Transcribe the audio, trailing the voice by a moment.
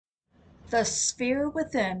The Sphere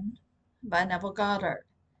Within by Neville Goddard.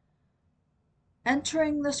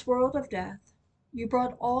 Entering this world of death, you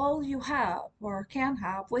brought all you have or can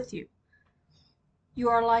have with you. You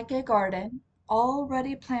are like a garden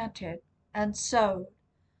already planted and sowed,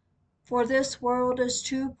 for this world is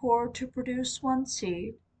too poor to produce one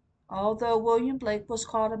seed. Although William Blake was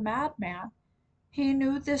called a madman, he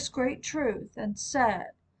knew this great truth and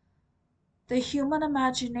said, "The human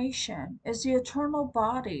imagination is the eternal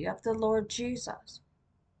body of the Lord Jesus."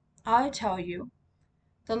 I tell you,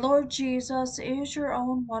 the Lord Jesus is your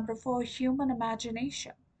own wonderful human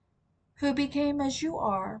imagination, who became as you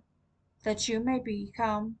are, that you may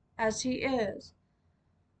become as he is.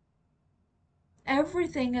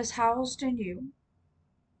 Everything is housed in you,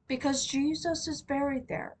 because Jesus is buried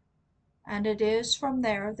there, and it is from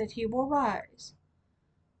there that he will rise.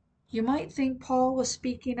 You might think Paul was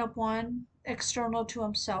speaking of one external to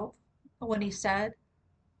himself when he said,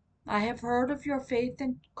 "I have heard of your faith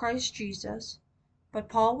in Christ Jesus," but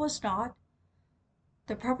Paul was not.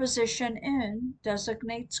 The preposition "in"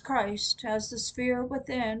 designates Christ as the sphere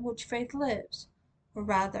within which faith lives,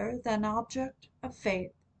 rather than object of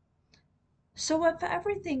faith. So if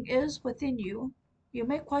everything is within you, you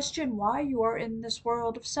may question why you are in this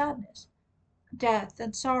world of sadness, death,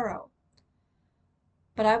 and sorrow.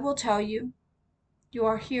 But I will tell you, you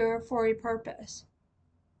are here for a purpose.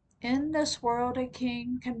 In this world a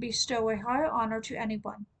king can bestow a high honor to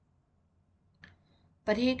anyone,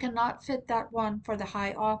 but he cannot fit that one for the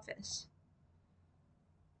high office.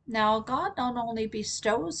 Now God not only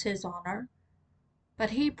bestows his honor,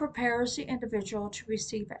 but he prepares the individual to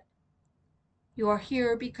receive it. You are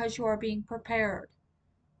here because you are being prepared.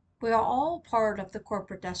 We are all part of the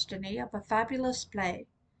corporate destiny of a fabulous play,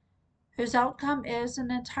 whose outcome is an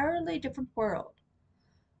entirely different world.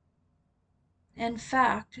 In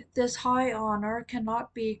fact, this high honor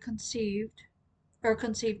cannot be conceived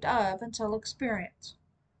of until experienced.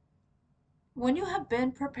 When you have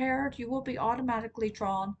been prepared, you will be automatically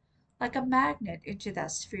drawn like a magnet into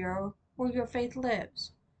that sphere where your faith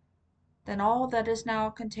lives. Then all that is now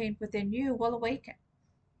contained within you will awaken,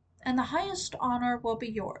 and the highest honor will be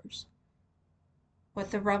yours,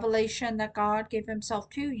 with the revelation that God gave himself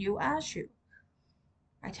to you as you.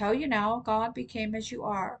 I tell you now, God became as you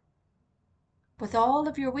are, with all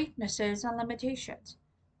of your weaknesses and limitations,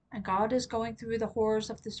 and God is going through the horrors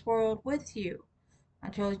of this world with you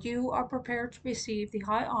until you are prepared to receive the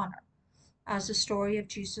high honor as the story of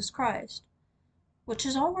Jesus Christ, which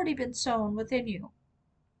has already been sown within you.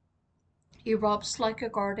 He rubs like a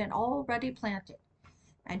garden already planted,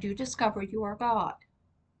 and you discover you are God.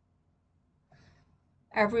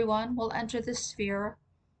 Everyone will enter this sphere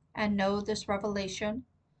and know this revelation,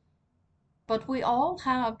 but we all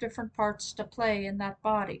have different parts to play in that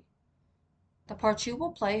body. The part you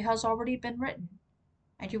will play has already been written,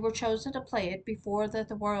 and you were chosen to play it before that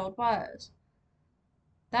the world was.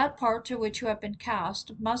 That part to which you have been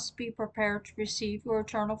cast must be prepared to receive your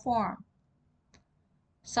eternal form.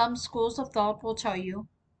 Some schools of thought will tell you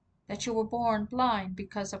that you were born blind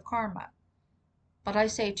because of karma, but I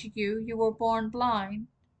say to you, you were born blind,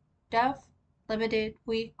 deaf, limited,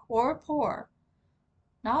 weak, or poor,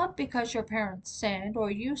 not because your parents sinned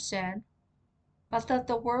or you sinned, but that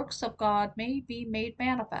the works of God may be made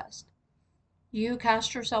manifest. You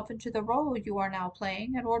cast yourself into the role you are now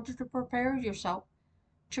playing in order to prepare yourself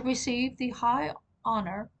to receive the high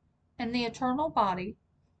honor in the eternal body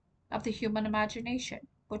of the human imagination,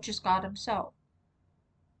 which is God himself.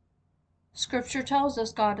 Scripture tells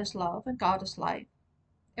us God is love and God is life.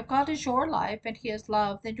 If God is your life and he is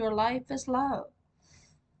love, then your life is love.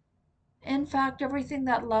 In fact, everything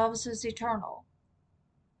that loves is eternal.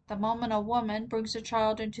 The moment a woman brings a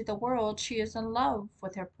child into the world, she is in love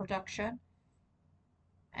with her production,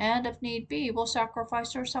 and if need be, will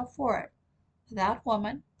sacrifice herself for it. That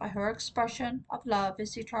woman, by her expression of love,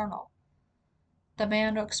 is eternal. The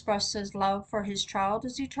man who expresses love for his child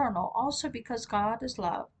is eternal, also because God is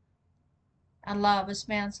love, and love is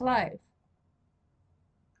man's life.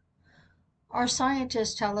 Our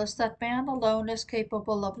scientists tell us that man alone is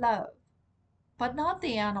capable of love, but not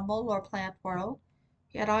the animal or plant world.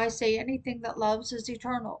 Yet I say anything that loves is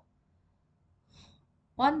eternal.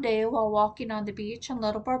 One day, while walking on the beach in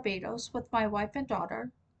Little Barbados with my wife and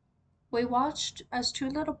daughter, we watched as two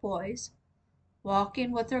little boys,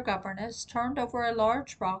 walking with their governess, turned over a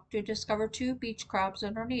large rock to discover two beach crabs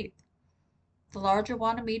underneath. The larger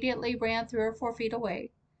one immediately ran 3 or 4 feet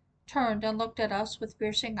away, turned and looked at us with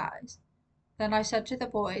piercing eyes. Then I said to the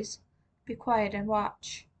boys, "Be quiet and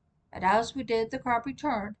watch." And as we did, the crab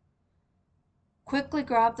returned, quickly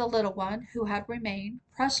grabbed the little one who had remained,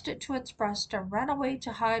 pressed it to its breast, and ran away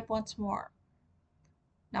to hide once more.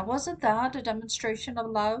 Now, wasn't that a demonstration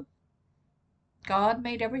of love? God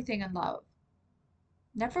made everything in love.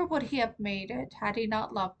 Never would he have made it had he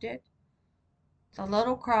not loved it. The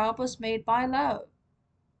little crab was made by love.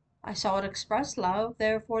 I saw it express love,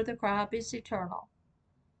 therefore the crab is eternal.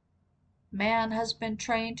 Man has been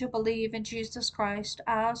trained to believe in Jesus Christ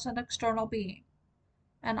as an external being,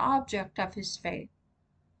 an object of his faith.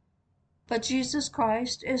 But Jesus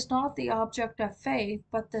Christ is not the object of faith,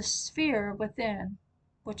 but the sphere within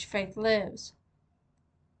which faith lives.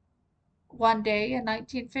 One day in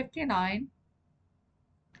 1959,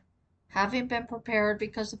 having been prepared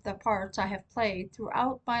because of the parts I have played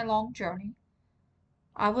throughout my long journey,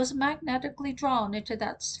 I was magnetically drawn into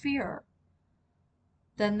that sphere.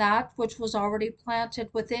 Then that which was already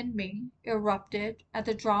planted within me erupted, and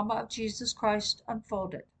the drama of Jesus Christ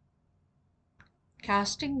unfolded,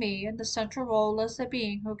 casting me in the central role as the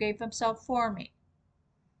being who gave himself for me.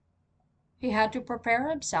 He had to prepare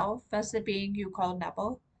himself, as the being you call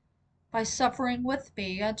Neville, by suffering with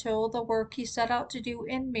me until the work he set out to do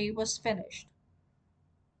in me was finished.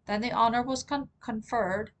 Then the honor was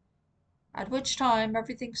conferred, at which time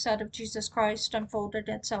everything said of Jesus Christ unfolded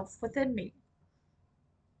itself within me.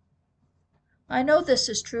 I know this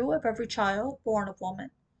is true of every child born of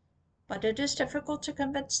woman, but it is difficult to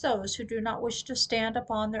convince those who do not wish to stand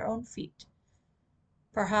upon their own feet.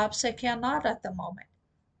 Perhaps they cannot at the moment.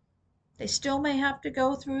 They still may have to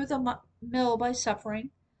go through the mill by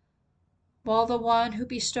suffering, while the one who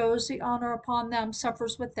bestows the honor upon them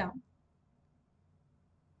suffers with them.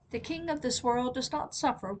 The king of this world does not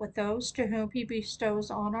suffer with those to whom he bestows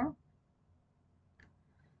honor.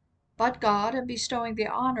 But God, in bestowing the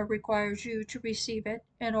honor, requires you to receive it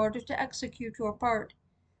in order to execute your part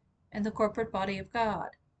in the corporate body of God.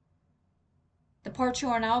 The part you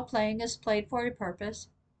are now playing is played for a purpose.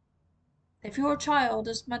 If your child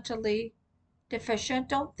is mentally deficient,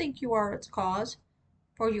 don't think you are its cause,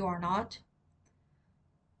 for you are not.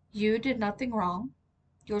 You did nothing wrong.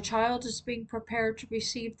 Your child is being prepared to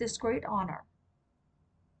receive this great honor.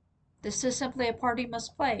 This is simply a part he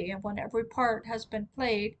must play, and when every part has been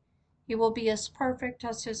played, he will be as perfect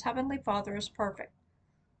as his heavenly Father is perfect.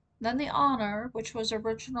 Then the honor which was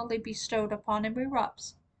originally bestowed upon him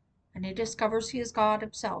erupts, and he discovers he is God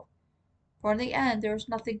himself, for in the end there is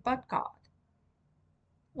nothing but God.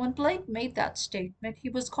 When Blake made that statement, he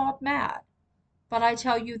was called mad, but I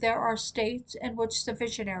tell you there are states in which the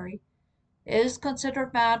visionary is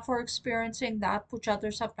considered mad for experiencing that which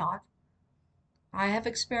others have not. I have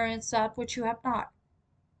experienced that which you have not,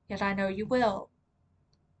 yet I know you will.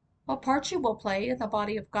 What part you will play in the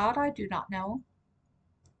body of God I do not know.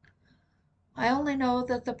 I only know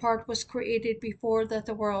that the part was created before that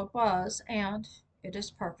the world was, and it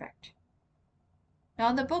is perfect. Now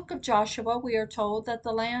in the book of Joshua we are told that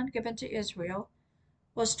the land given to Israel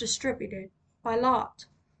was distributed by lot.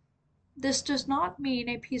 This does not mean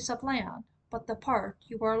a piece of land, but the part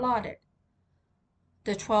you were allotted.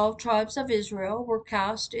 The 12 tribes of Israel were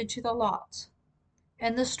cast into the lots.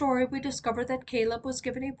 In the story we discover that Caleb was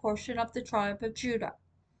given a portion of the tribe of Judah.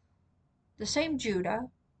 The same Judah,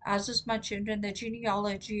 as is mentioned in the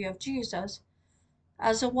genealogy of Jesus,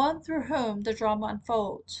 as the one through whom the drama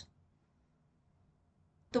unfolds.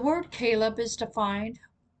 The word Caleb is defined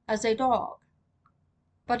as a dog,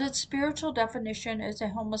 but its spiritual definition is a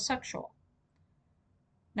homosexual.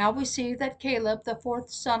 Now we see that Caleb, the 4th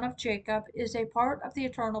son of Jacob, is a part of the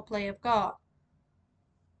eternal play of God.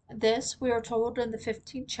 This we are told in the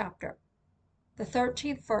 15th chapter, the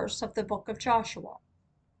 13th verse of the book of Joshua.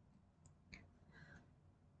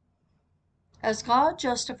 As God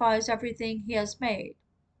justifies everything he has made,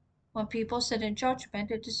 when people sit in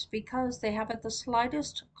judgment, it is because they haven't the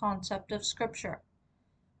slightest concept of Scripture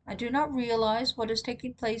and do not realize what is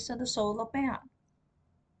taking place in the soul of man.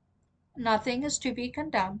 Nothing is to be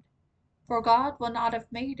condemned, for God would not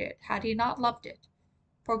have made it had he not loved it,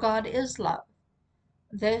 for God is love.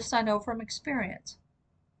 This I know from experience.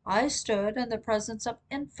 I stood in the presence of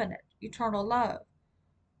infinite, eternal love,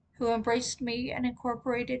 who embraced me and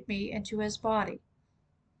incorporated me into his body.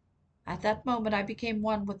 At that moment I became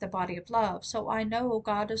one with the body of love, so I know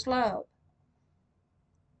God is love.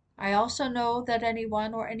 I also know that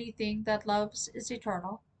anyone or anything that loves is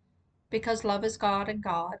eternal, because love is God, and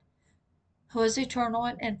God, who is eternal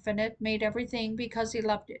and infinite, made everything because he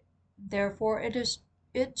loved it. Therefore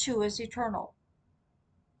it too is eternal.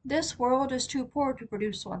 This world is too poor to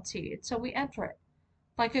produce one seed, so we enter it,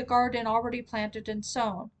 like a garden already planted and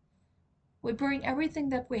sown. We bring everything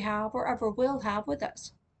that we have or ever will have with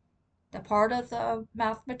us. The part of the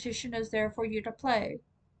mathematician is there for you to play,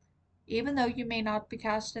 even though you may not be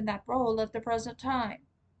cast in that role at the present time.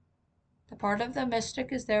 The part of the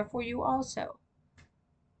mystic is there for you also.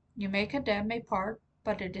 You may condemn a part,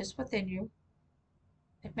 but it is within you.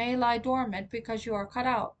 It may lie dormant because you are cut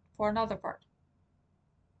out for another part.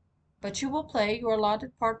 But you will play your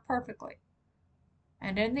allotted part perfectly,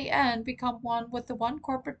 and in the end become one with the one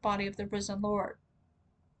corporate body of the risen Lord.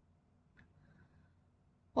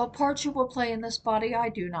 What part you will play in this body I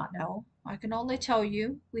do not know. I can only tell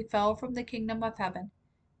you we fell from the kingdom of heaven,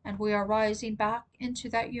 and we are rising back into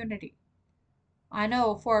that unity. I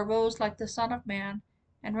know, for I rose like the Son of Man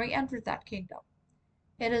and re-entered that kingdom.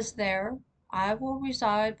 It is there I will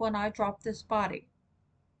reside when I drop this body.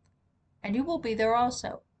 And you will be there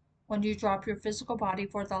also, when you drop your physical body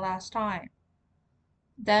for the last time.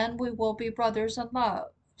 Then we will be brothers in love.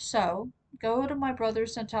 So, go to my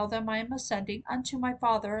brothers and tell them I am ascending unto my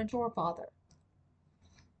Father and your Father,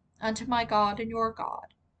 unto my God and your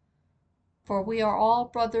God. For we are all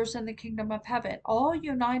brothers in the kingdom of heaven, all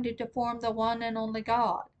united to form the one and only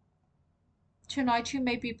God. Tonight you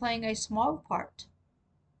may be playing a small part,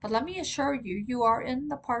 but let me assure you, you are in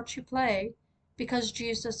the part you play because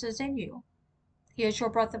Jesus is in you. He is your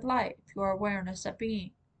breath of life, your awareness of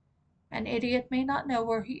being. An idiot may not know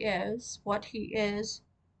where he is, what he is,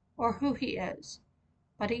 or who he is,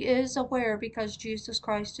 but he is aware because Jesus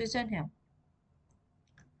Christ is in him.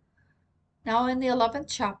 Now in the 11th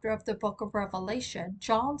chapter of the book of Revelation,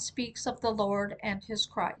 John speaks of the Lord and his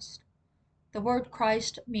Christ. The word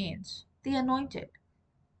Christ means the anointed,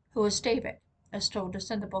 who is David, as told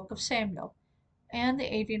us in the book of Samuel and the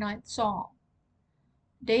 89th Psalm.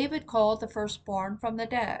 David, called the firstborn from the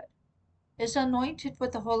dead, is anointed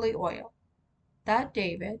with the holy oil. That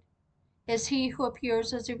David is he who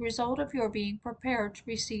appears as a result of your being prepared to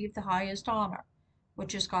receive the highest honor,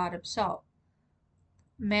 which is God himself.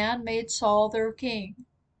 Man made Saul their king,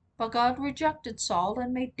 but God rejected Saul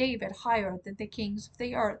and made David higher than the kings of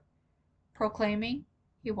the earth, proclaiming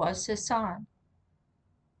he was his son.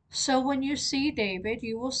 So when you see David,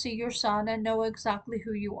 you will see your son and know exactly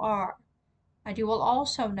who you are. And you will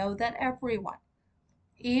also know that everyone,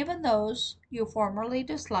 even those you formerly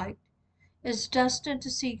disliked, is destined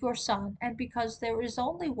to see your son, and because there is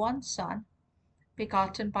only one Son,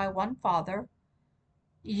 begotten by one Father,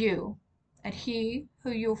 you and he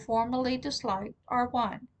who you formerly disliked are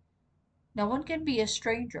one. No one can be a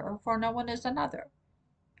stranger, for no one is another.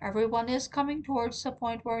 Everyone is coming towards the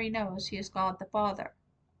point where he knows he is God the Father.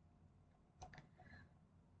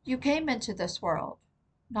 You came into this world,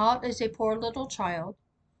 not as a poor little child,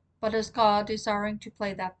 but as God desiring to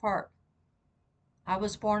play that part. I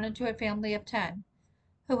was born into a family of 10,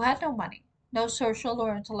 who had no money, no social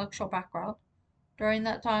or intellectual background. During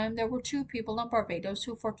that time, there were 2 people in Barbados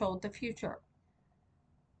who foretold the future.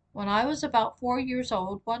 When I was about 4 years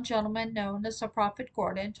old, one gentleman known as the Prophet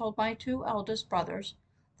Gordon told my 2 eldest brothers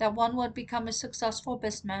that one would become a successful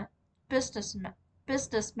businessman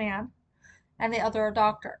and the other a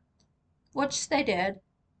doctor, which they did.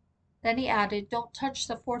 Then he added, "Don't touch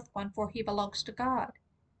the 4th one, for he belongs to God."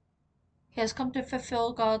 He has come to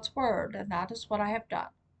fulfill God's word, and that is what I have done.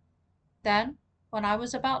 Then, when I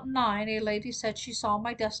was about 9, a lady said she saw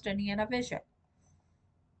my destiny in a vision.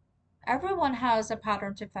 Everyone has a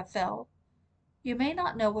pattern to fulfill. You may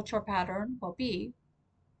not know what your pattern will be,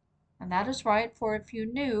 and that is right, for if you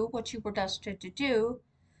knew what you were destined to do,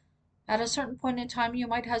 at a certain point in time you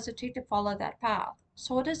might hesitate to follow that path.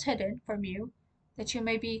 So it is hidden from you, that you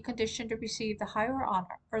may be conditioned to receive the higher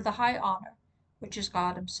honor, or the high honor, which is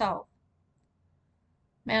God himself.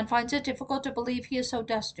 Man finds it difficult to believe he is so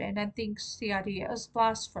destined, and thinks the idea is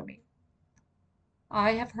blasphemy.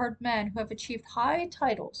 I have heard men who have achieved high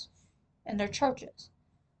titles in their churches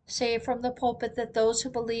say from the pulpit that those who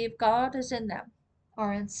believe God is in them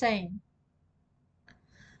are insane.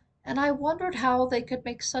 And I wondered how they could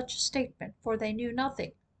make such a statement, for they knew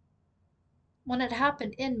nothing. When it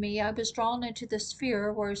happened in me, I was drawn into the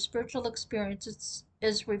sphere where spiritual experience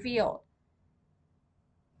is revealed.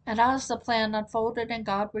 And as the plan unfolded and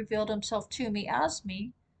God revealed himself to me as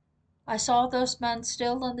me, I saw those men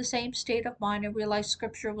still in the same state of mind and realized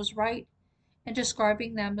Scripture was right in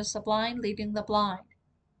describing them as the blind leading the blind.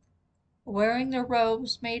 Wearing their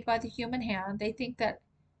robes made by the human hand, they think that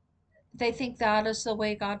is the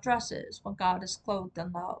way God dresses when God is clothed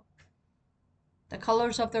in love. The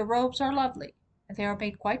colors of their robes are lovely, and they are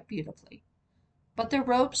made quite beautifully. But their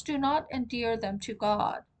robes do not endear them to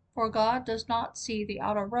God, for God does not see the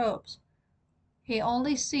outer robes. He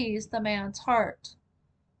only sees the man's heart.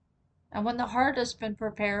 And when the heart has been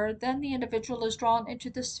prepared, then the individual is drawn into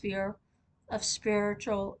the sphere of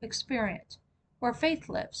spiritual experience, where faith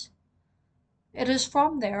lives. It is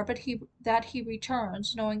from there that he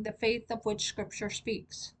returns, knowing the faith of which Scripture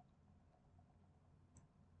speaks.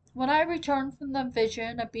 When I return from the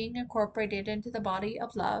vision of being incorporated into the body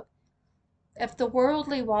of love, if the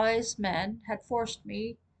worldly wise men had forced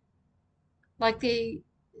me, like they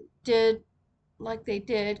did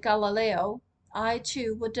Galileo, I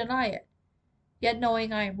too would deny it, yet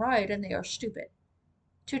knowing I am right and they are stupid.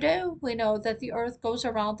 Today we know that the earth goes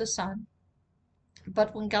around the sun,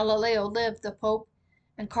 but when Galileo lived, the Pope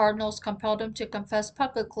and cardinals compelled him to confess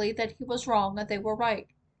publicly that he was wrong and they were right.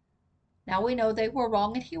 Now we know they were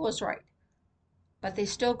wrong and he was right, but they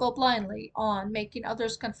still go blindly on making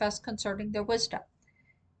others confess concerning their wisdom.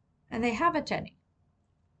 And they haven't any,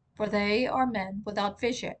 for they are men without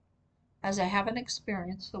vision, as they haven't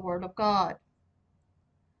experienced the Word of God.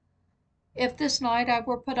 If this night I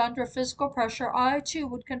were put under physical pressure, I too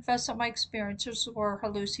would confess that my experiences were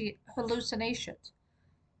hallucinations.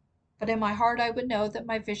 But in my heart I would know that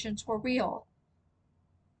my visions were real.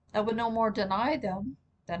 I would no more deny them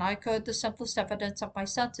than I could the simplest evidence of my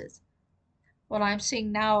senses. What I am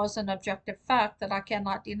seeing now is an objective fact that I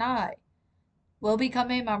cannot deny, will become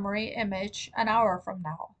a memory image an hour from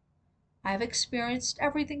now. I have experienced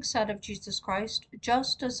everything said of Jesus Christ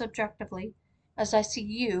just as objectively as I see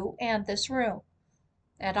you and this room,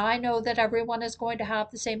 and I know that everyone is going to have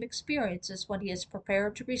the same experiences when he is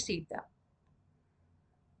prepared to receive them.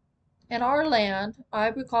 In our land, I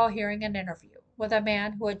recall hearing an interview with a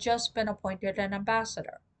man who had just been appointed an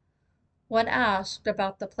ambassador. When asked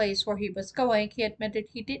about the place where he was going, he admitted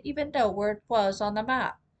he didn't even know where it was on the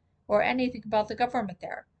map or anything about the government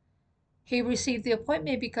there. He received the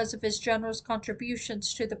appointment because of his generous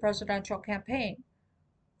contributions to the presidential campaign,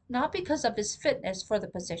 not because of his fitness for the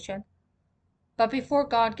position. But before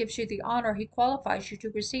God gives you the honor, he qualifies you to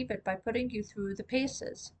receive it by putting you through the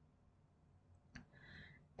paces.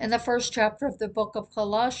 In the first chapter of the book of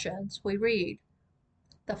Colossians, we read,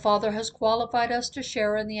 "The Father has qualified us to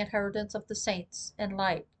share in the inheritance of the saints in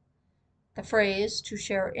light." The phrase "to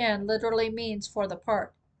share in" literally means "for the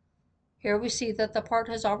part." Here we see that the part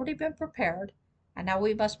has already been prepared, and now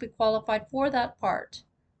we must be qualified for that part,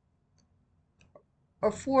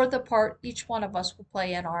 or for the part each one of us will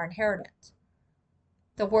play in our inheritance.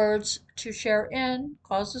 The words "to share in"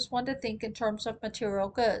 causes one to think in terms of material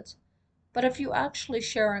goods, but if you actually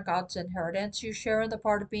share in God's inheritance, you share in the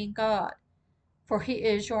part of being God, for he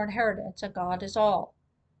is your inheritance and God is all.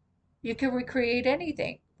 You can recreate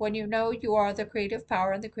anything when you know you are the creative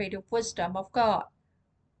power and the creative wisdom of God.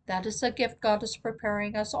 That is the gift God is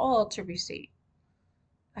preparing us all to receive.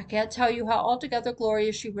 I can't tell you how altogether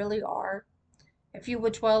glorious you really are. If you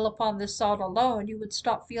would dwell upon this thought alone, you would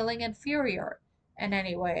stop feeling inferior in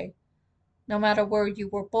any way. No matter where you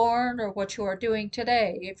were born or what you are doing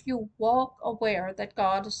today, if you walk aware that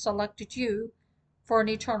God has selected you for an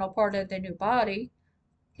eternal part of the new body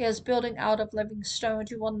he is building out of living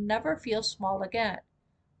stones, you will never feel small again.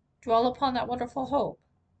 Dwell upon that wonderful hope.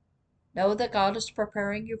 Know that God is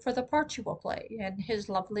preparing you for the part you will play in his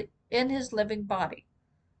living body,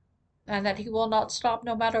 and that he will not stop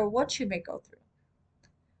no matter what you may go through.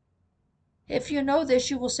 If you know this,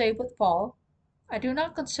 you will say with Paul, "I do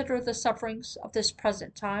not consider the sufferings of this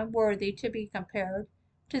present time worthy to be compared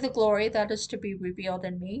to the glory that is to be revealed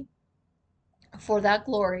in me, for that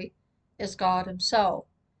glory is God himself."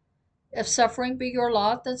 If suffering be your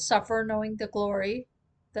lot, then suffer, knowing the glory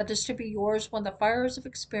that is to be yours when the fires of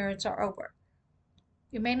experience are over.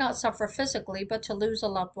 You may not suffer physically, but to lose a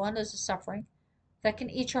loved one is a suffering that can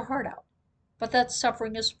eat your heart out. But that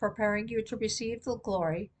suffering is preparing you to receive the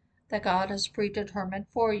glory that God has predetermined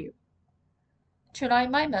for you. Tonight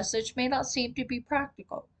my message may not seem to be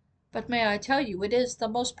practical, but may I tell you it is the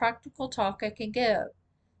most practical talk I can give.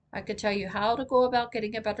 I could tell you how to go about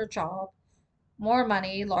getting a better job, more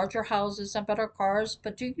money, larger houses, and better cars,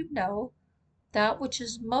 but do you know that which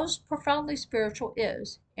is most profoundly spiritual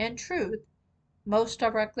is, in truth, most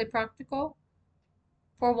directly practical?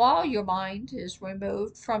 For while your mind is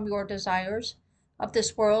removed from your desires of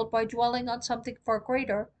this world by dwelling on something far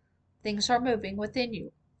greater, things are moving within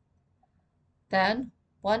you. Then,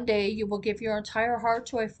 one day you will give your entire heart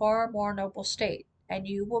to a far more noble state, and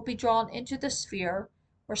you will be drawn into the sphere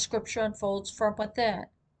where Scripture unfolds from within.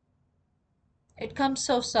 It comes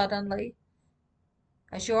so suddenly,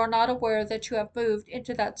 as you are not aware that you have moved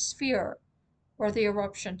into that sphere where the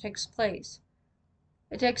eruption takes place.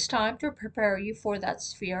 It takes time to prepare you for that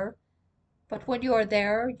sphere, but when you are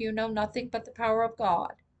there, you know nothing but the power of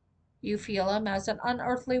God. You feel him as an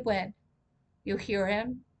unearthly wind. You hear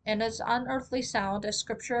him in his unearthly sound as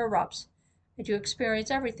Scripture erupts, and you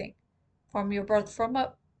experience everything from your birth from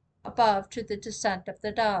above to the descent of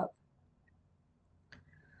the dove.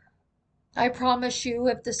 I promise you,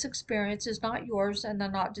 if this experience is not yours in the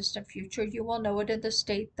not distant future, you will know it in the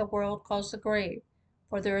state the world calls the grave,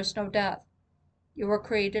 for there is no death. You were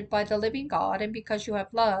created by the living God, and because you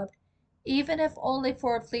have loved, even if only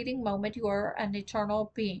for a fleeting moment, you are an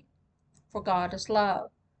eternal being, for God is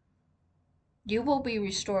love. You will be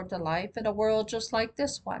restored to life in a world just like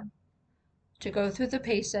this one, to go through the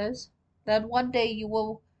paces. Then one day you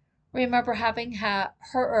will remember having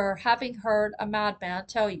heard a madman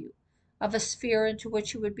tell you of a sphere into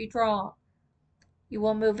which you would be drawn. You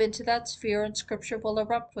will move into that sphere and scripture will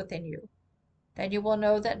erupt within you. Then you will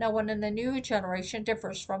know that no one in the new generation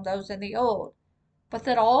differs from those in the old, but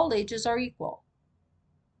that all ages are equal.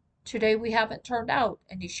 Today we haven't turned out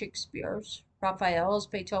any Shakespeare's, Raphael's,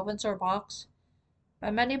 Beethoven's, or Bach's,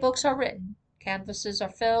 but many books are written, canvases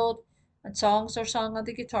are filled, and songs are sung on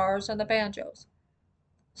the guitars and the banjos.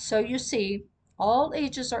 So you see, all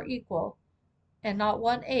ages are equal, and not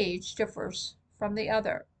one age differs from the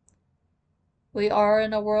other. We are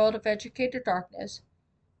in a world of educated darkness,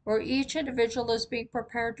 where each individual is being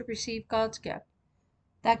prepared to receive God's gift.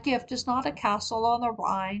 That gift is not a castle on the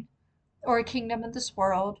Rhine or a kingdom in this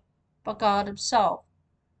world, but God Himself.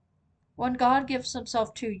 When God gives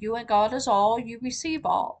Himself to you, and God is all, you receive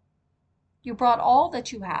all. You brought all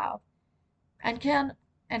that you have and can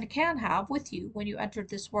have with you when you entered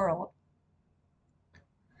this world.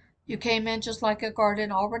 You came in just like a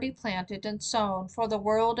garden already planted and sown, for the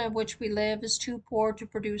world in which we live is too poor to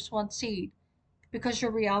produce one seed, because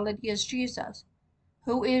your reality is Jesus,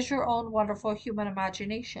 who is your own wonderful human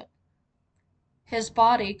imagination. His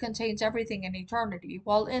body contains everything in eternity,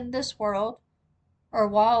 while this world only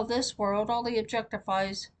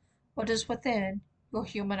objectifies what is within your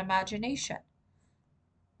human imagination.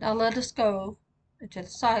 Now let us go into the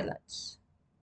silence.